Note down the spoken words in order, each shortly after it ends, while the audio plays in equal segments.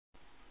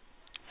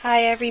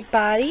Hi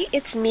everybody,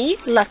 it's me,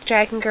 Luck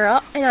Dragon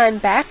Girl, and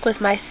I'm back with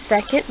my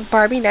second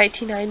Barbie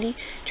 1990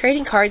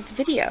 trading cards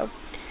video.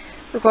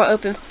 We're going to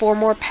open 4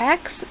 more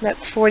packs, and that's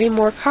 40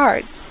 more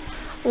cards.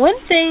 One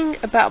thing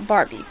about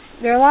Barbie,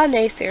 there are a lot of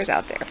naysayers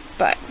out there,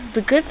 but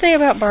the good thing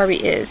about Barbie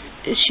is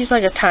she's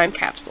like a time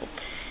capsule.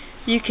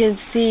 You can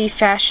see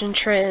fashion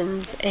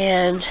trends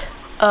and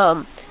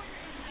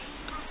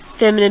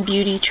feminine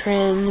beauty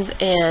trends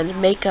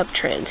and makeup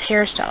trends,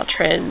 hairstyle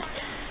trends,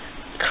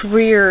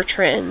 career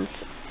trends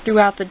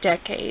throughout the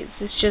decades.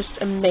 It's just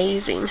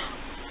amazing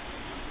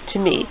to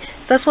me.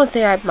 That's one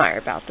thing I admire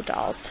about the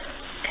dolls.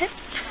 Okay,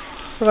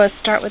 we're going to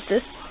start with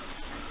this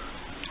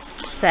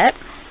set.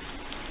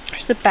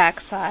 There's the back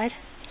side.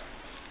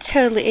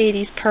 Totally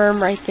 80s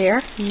perm right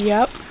there.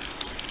 Yep.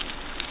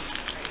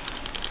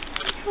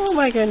 Oh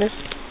my goodness.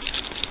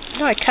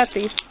 No, I cut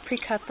these,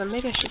 pre-cut them.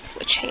 Maybe I should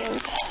switch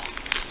hands.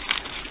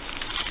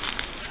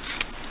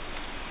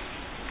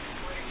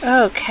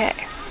 Okay.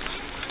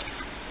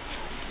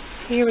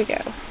 Here we go.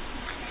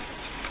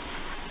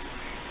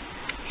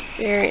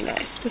 Very nice.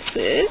 This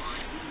is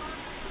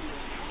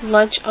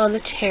Lunch on the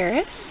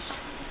Terrace.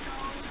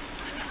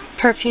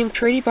 Perfume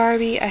Pretty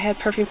Barbie. I had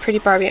Perfume Pretty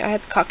Barbie. I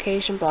had the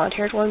Caucasian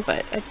blonde-haired one,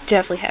 but I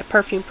definitely had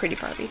Perfume Pretty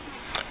Barbie.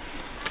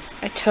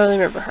 I totally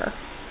remember her.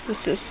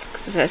 This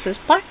is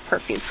Black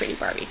Perfume Pretty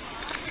Barbie.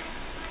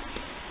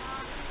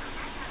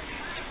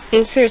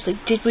 And seriously,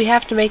 did we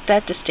have to make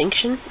that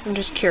distinction? I'm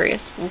just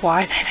curious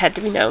why that had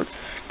to be known.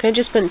 Could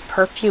have just been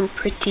Perfume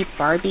Pretty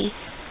Barbie.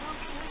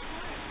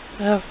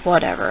 Oh,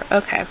 whatever.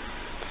 Okay.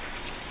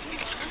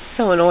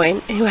 So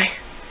annoying. Anyway,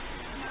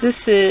 this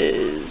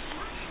is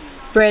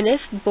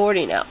Brenneth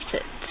Boarding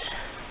Outfit.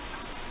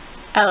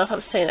 I don't know if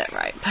I'm saying that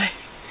right,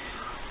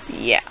 but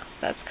yeah,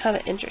 that's kind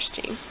of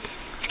interesting.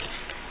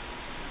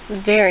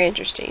 Very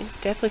interesting.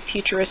 Definitely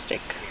futuristic.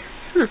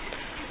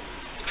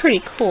 It's pretty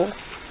cool.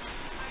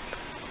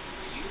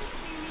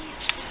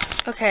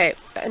 Okay,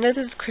 I know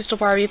this is Crystal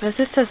Barbie, but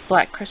this says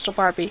Black Crystal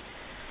Barbie.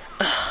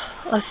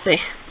 Let's see.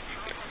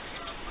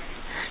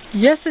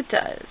 Yes, it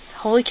does.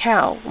 Holy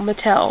cow,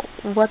 Mattel.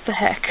 What the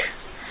heck?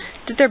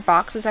 Did their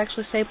boxes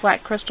actually say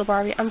Black Crystal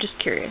Barbie? I'm just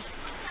curious.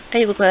 I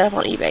need to look that up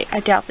on eBay.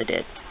 I doubt they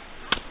did.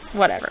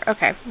 Whatever.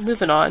 Okay,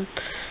 moving on.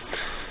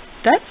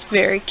 That's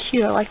very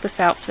cute. I like this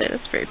outfit.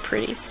 It's very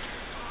pretty.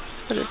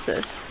 What is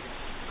this?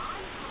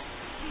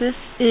 This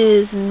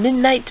is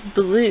Midnight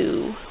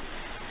Blue.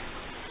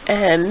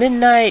 And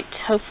Midnight,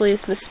 hopefully, is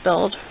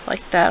misspelled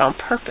like that on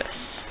purpose.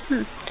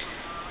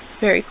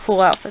 Very cool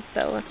outfit,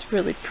 though. It's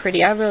really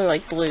pretty. I really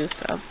like blue,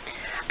 so.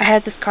 I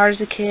had this card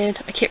as a kid.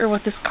 I can't remember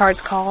what this card's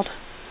called.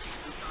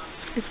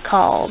 It's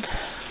called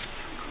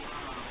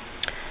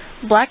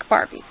Black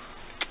Barbie.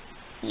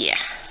 Yeah.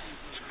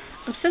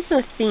 I'm sensing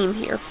a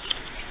theme here.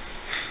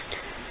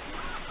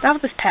 Not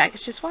with this pack.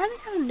 It's just, why do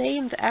they gotta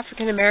name the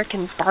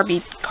African-American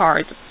Barbie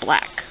cards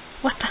black?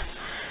 What the?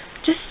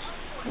 Just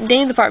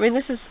name the Barbie. I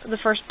mean, this is the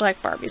first Black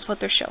Barbie is what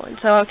they're showing.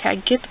 So, okay, I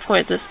get the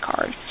point of this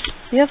card.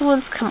 The other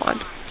ones, come on.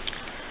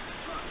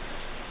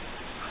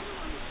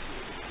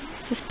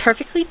 This is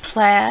Perfectly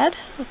Plaid.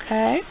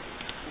 Okay.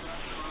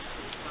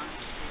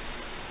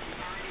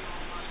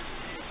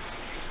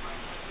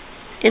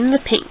 In the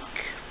Pink.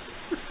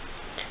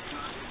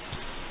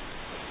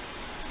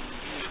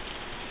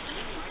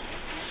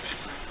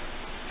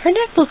 Her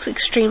neck looks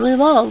extremely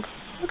long.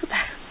 Look at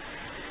that.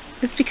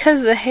 It's because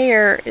the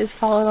hair is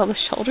falling on the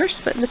shoulders,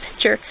 but in the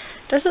picture,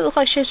 doesn't it look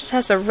like she just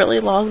has a really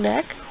long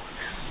neck?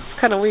 It's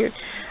kind of weird.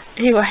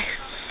 Anyway,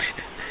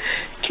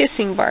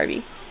 Kissing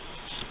Barbie.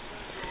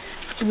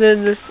 And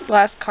then this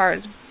last card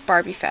is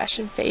Barbie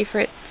Fashion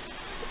Favorite.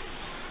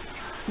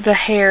 The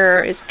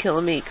hair is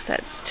killing me because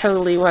that's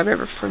totally what I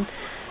remember from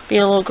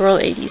being a little girl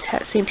in the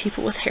 80s, seeing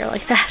people with hair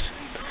like that.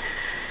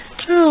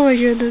 Oh my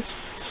goodness.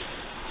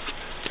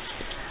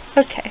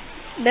 Okay,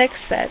 next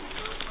set.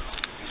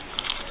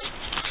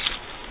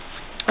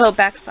 Oh,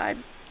 backside.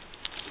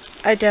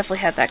 I definitely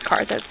had that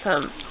card. That's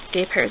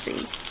Dave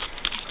Hersey.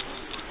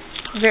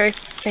 Very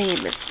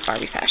famous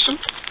Barbie fashion.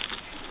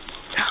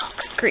 Oh,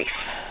 good grief.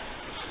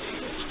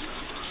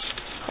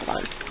 Hold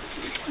on.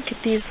 Get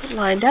these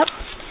lined up.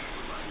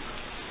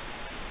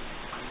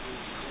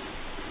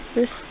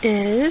 This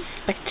is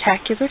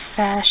Spectacular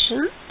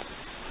Fashion.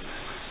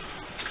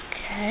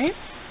 Okay.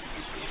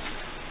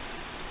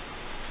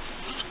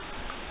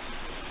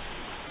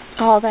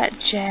 All that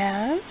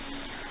jazz.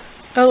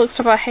 Oh, let's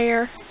talk about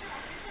hair.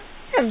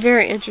 Yeah,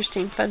 very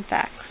interesting fun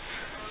facts.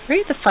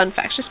 Read the fun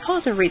facts. Just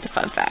pause and read the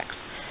fun facts.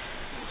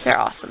 They're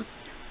awesome.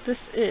 This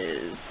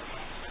is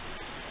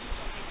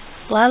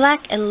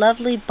Lilac and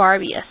Lovely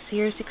Barbie, a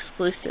Sears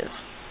exclusive.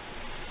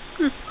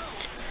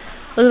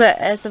 Look at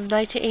that. As of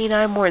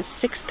 1989, more than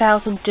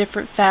 6,000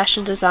 different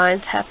fashion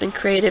designs have been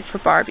created for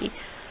Barbie.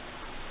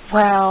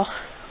 Wow.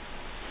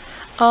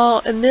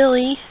 Oh, and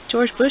Millie,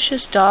 George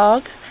Bush's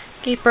dog,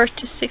 gave birth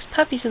to 6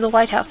 puppies in the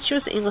White House. She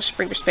was an English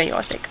Springer Spaniel,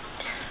 I think.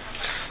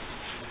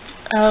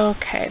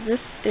 Okay, this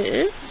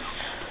is...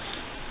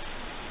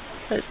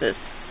 What is this?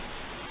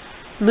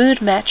 Mood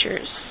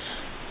Matchers.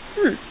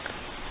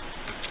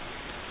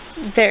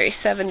 Very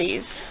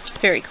 70s.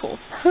 Very cool.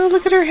 Oh,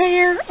 look at her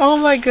hair. Oh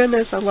my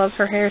goodness, I love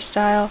her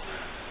hairstyle.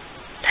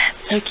 That's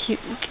so cute.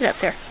 Get up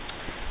there.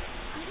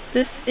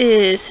 This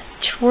is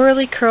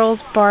Twirly Curls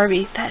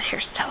Barbie. That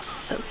hairstyle's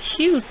so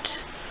cute.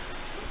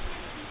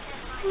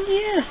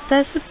 Yes,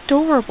 that's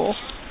adorable.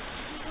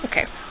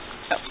 Okay.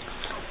 Oh.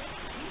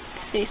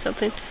 See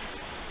something?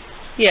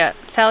 Yeah,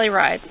 Sally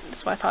Ride.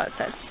 That's what I thought it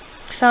said.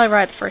 Sally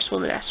Ride, the first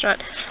woman astronaut.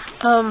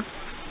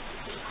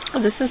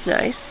 This is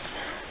nice.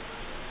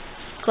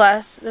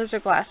 Those are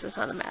glasses,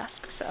 not a mask.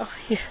 So,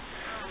 yeah.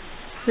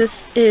 This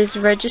is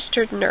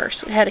Registered Nurse.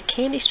 We had a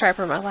candy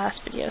striper in my last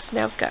video, so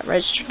now we've got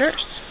Registered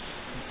Nurse.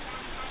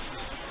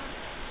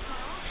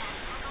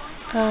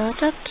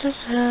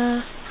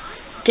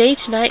 Day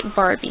to Night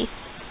Barbie.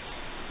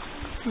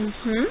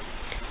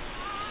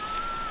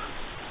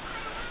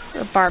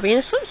 A Barbie in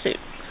a swimsuit.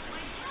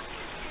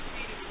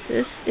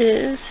 This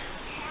is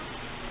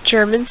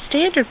German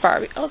Standard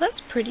Barbie. Oh,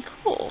 that's pretty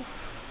cool.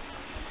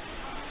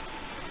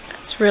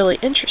 That's really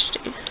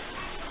interesting.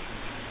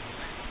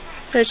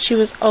 That she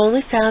was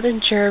only found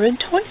in German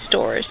toy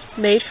stores,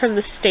 made from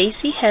the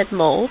Stacy head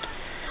mold.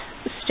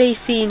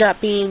 Stacy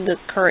not being the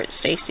current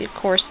Stacy, of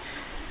course.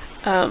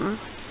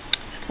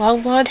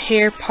 Long blonde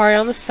hair, parted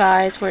on the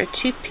sides, wearing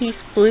a two-piece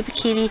blue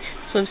bikini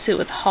swimsuit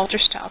with a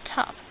halter-style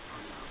top.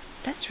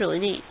 That's really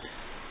neat.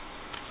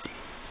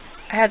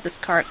 I had this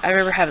card. I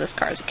remember having this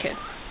card as a kid.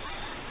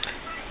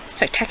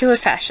 Spectacular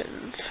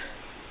Fashions.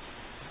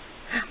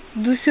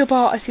 Lucille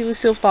Ball. I see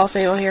Lucille Ball's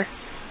name on here.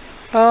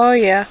 Oh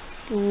yeah,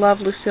 love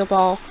Lucille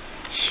Ball.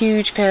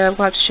 Huge fan. I'm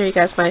going to have to show you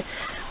guys my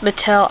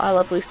Mattel I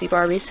Love Lucy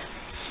Barbies.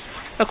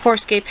 Of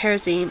course, Gay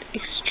Perzine.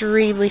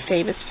 Extremely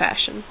famous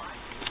fashion.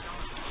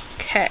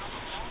 Okay.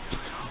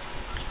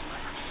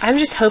 I'm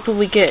just hoping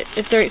we get,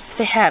 if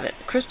they have it,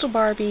 Crystal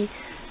Barbie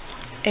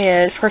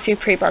and Perfume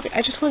Pretty Barbie.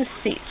 I just want to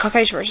see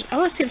Caucasian version. I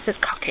want to see if it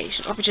says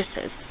Caucasian or if it just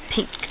says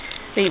pink.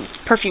 I mean,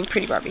 Perfume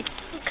Pretty Barbie.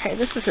 Okay,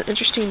 this is an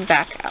interesting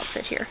back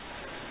outfit here.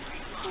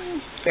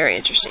 Very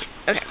interesting.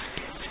 Okay.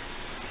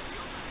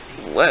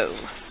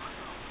 Whoa.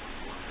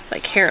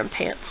 Like harem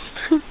pants.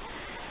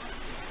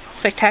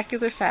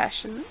 Spectacular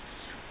Fashions.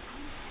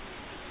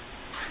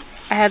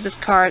 I had this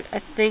card. I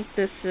think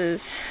this is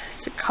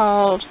it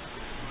called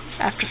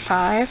After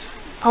 5?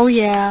 Oh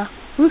yeah.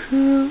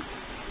 Woohoo.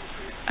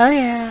 Oh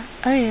yeah.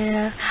 Oh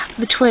yeah.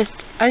 The twist.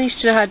 I used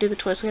to know how to do the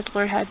twist. We had to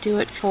learn how to do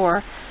it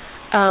for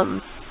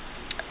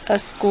a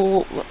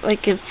school,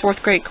 like in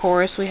 4th grade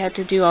chorus. We had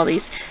to do all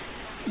these.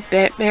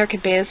 American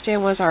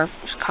Bandstand was our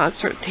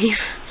concert theme.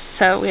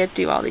 So we had to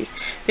do all these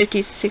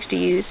 50s,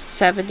 60s,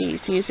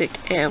 70s music,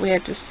 and we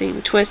had to sing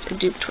the twist and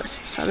do the twist.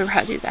 So I remember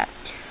how to do that.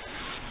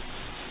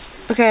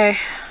 Okay,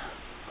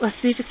 let's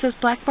see if it says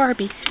Black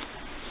Barbie.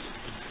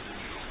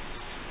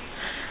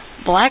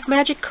 Black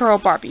Magic Curl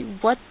Barbie.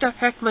 What the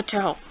heck,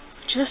 Mattel?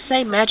 Just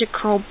say Magic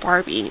Curl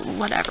Barbie.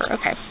 Whatever.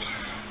 Okay.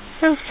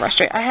 So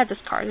frustrated. I had this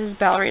card. This is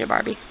Ballerina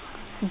Barbie.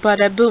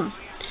 Bada boom.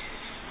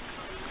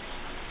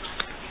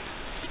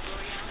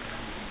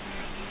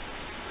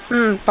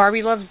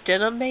 Barbie loves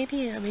denim,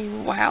 maybe? I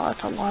mean, wow,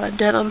 that's a lot of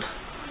denim.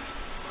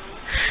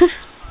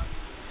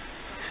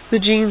 The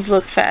jeans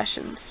look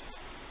fashions.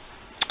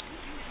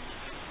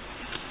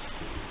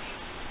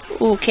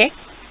 Okay.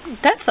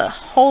 That's a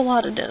whole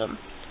lot of denim.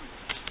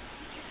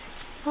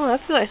 Oh,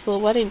 that's a nice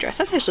little wedding dress.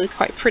 That's actually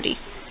quite pretty.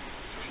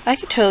 I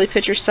could totally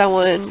picture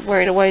someone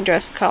wearing a wedding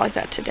dress kind of like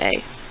that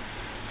today.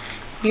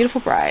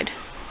 Beautiful bride.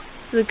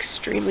 It's an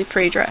extremely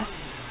pretty dress.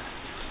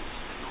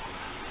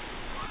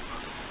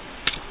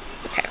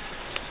 Okay.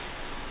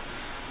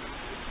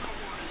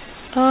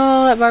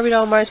 Oh, that Barbie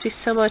doll reminds me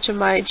so much of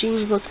my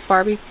jeans look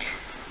Barbie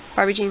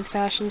jeans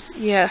fashions.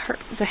 Yeah,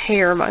 the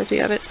hair reminds me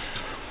of it.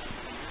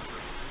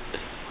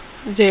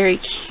 Very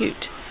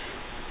cute.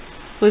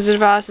 Wizard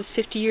of Oz is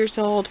 50 years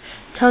old.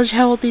 Tells you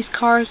how old these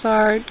cards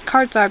are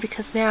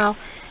because now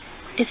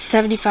it's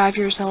 75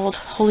 years old.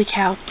 Holy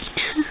cow.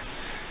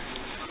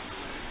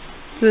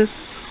 This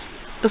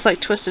looks like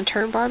Twist and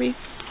Turn Barbie.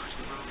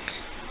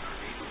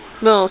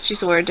 Well, she's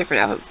wearing a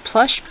different outfit.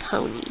 Plush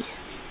Pony.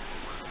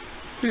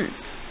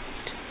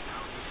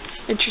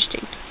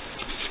 Interesting.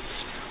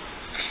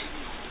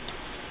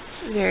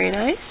 Very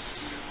nice.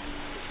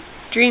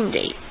 Dream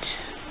Date.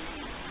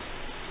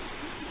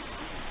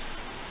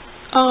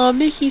 Oh,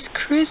 Mickey's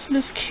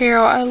Christmas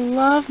Carol. I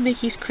love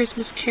Mickey's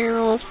Christmas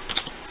Carol.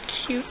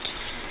 Cute.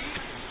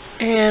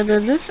 And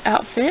then this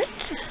outfit.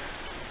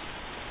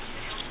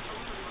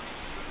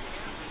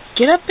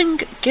 Get up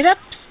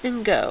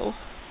and go.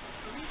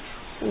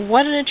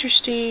 What a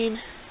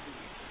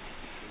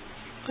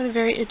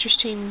very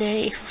interesting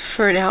name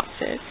for an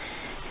outfit.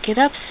 Get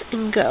up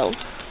and go.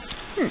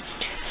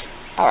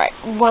 Alright,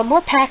 one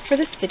more pack for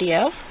this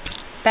video.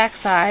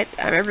 Backside.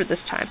 I remember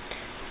this time.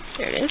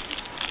 There it is.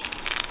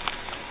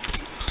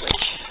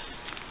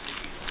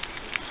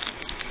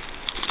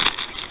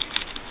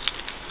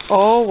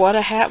 Oh, what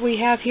a hat we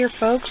have here,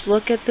 folks.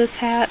 Look at this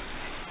hat.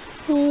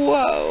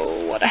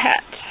 Whoa, what a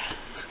hat.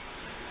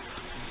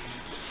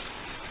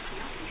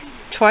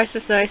 Twice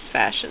as nice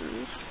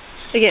fashions.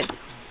 Again,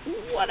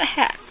 what a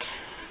hat.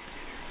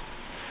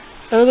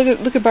 Oh,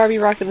 look at Barbie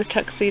rocking the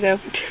tuxedo.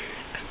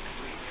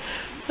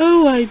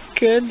 Oh my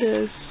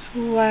goodness.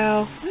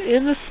 Wow.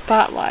 In the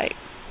spotlight.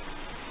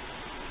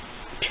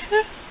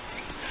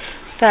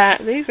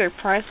 These are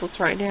priceless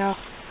right now.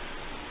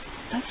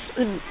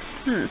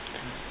 This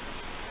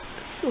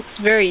looks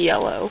very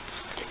yellow.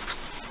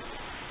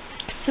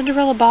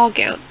 Cinderella ball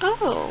gown.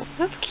 Oh,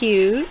 that's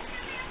cute.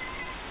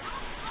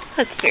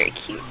 That's very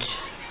cute.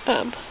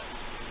 I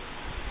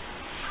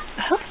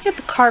hope I get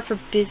the card for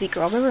Busy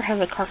Girl. I remember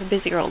having a card for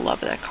Busy Girl and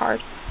loving that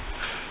card.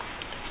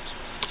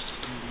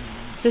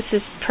 This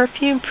is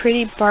Perfume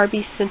Pretty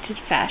Barbie Scented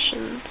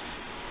Fashions.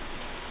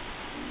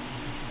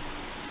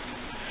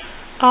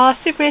 Aw,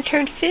 Superman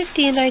turned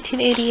 50 in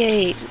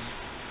 1988.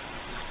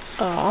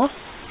 Aw,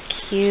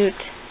 cute.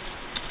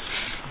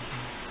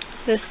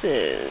 This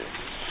is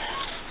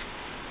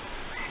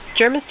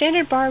German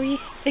Standard Barbie.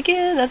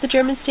 Again, that's a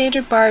German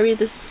Standard Barbie.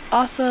 This is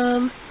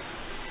awesome.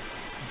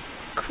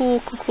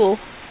 Cool.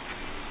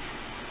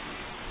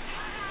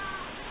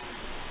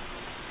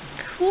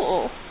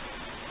 Cool.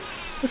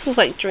 This is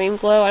like Dream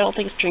Glow. I don't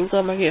think it's Dream Glow.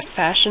 It might be a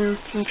fashion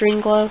from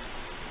Dream Glow.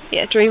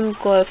 Yeah, Dream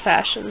Glow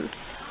Fashions.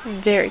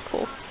 Very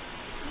cool.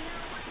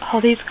 Oh,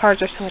 these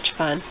cards are so much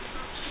fun.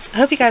 I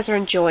hope you guys are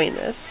enjoying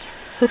this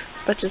as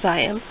much as I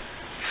am.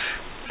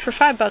 For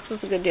 $5, this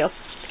is a good deal.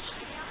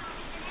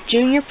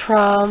 Junior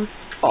Prom.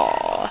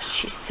 Oh,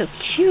 she's so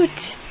cute.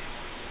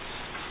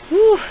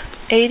 Woo.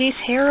 80s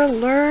hair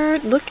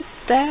alert. Look at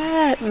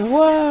that.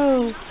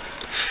 Whoa.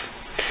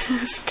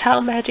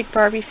 Style Magic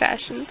Barbie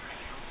fashion.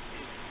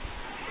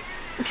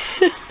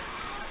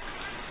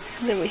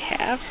 And then we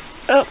have...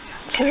 Oh,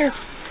 come here.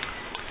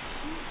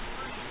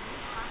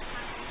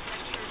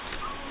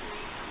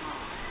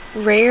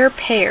 Rare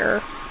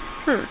Pair.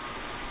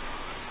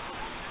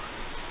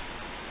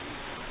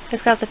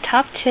 It's got the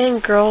top 10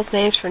 girls'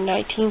 names for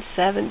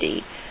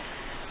 1970.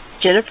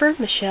 Jennifer,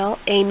 Michelle,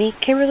 Amy,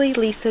 Kimberly,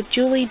 Lisa,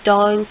 Julie,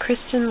 Dawn,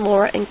 Kristen,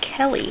 Laura, and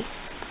Kelly.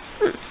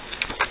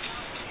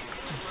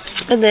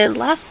 And then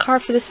last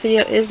card for this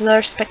video is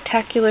another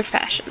Spectacular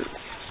Fashions.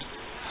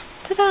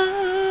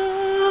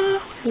 Ta-da!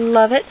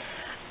 Love it.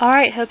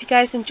 Alright, hope you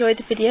guys enjoyed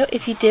the video.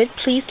 If you did,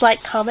 please like,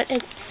 comment,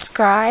 and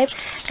subscribe.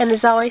 And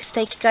as always,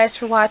 thank you guys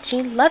for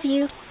watching. Love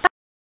you.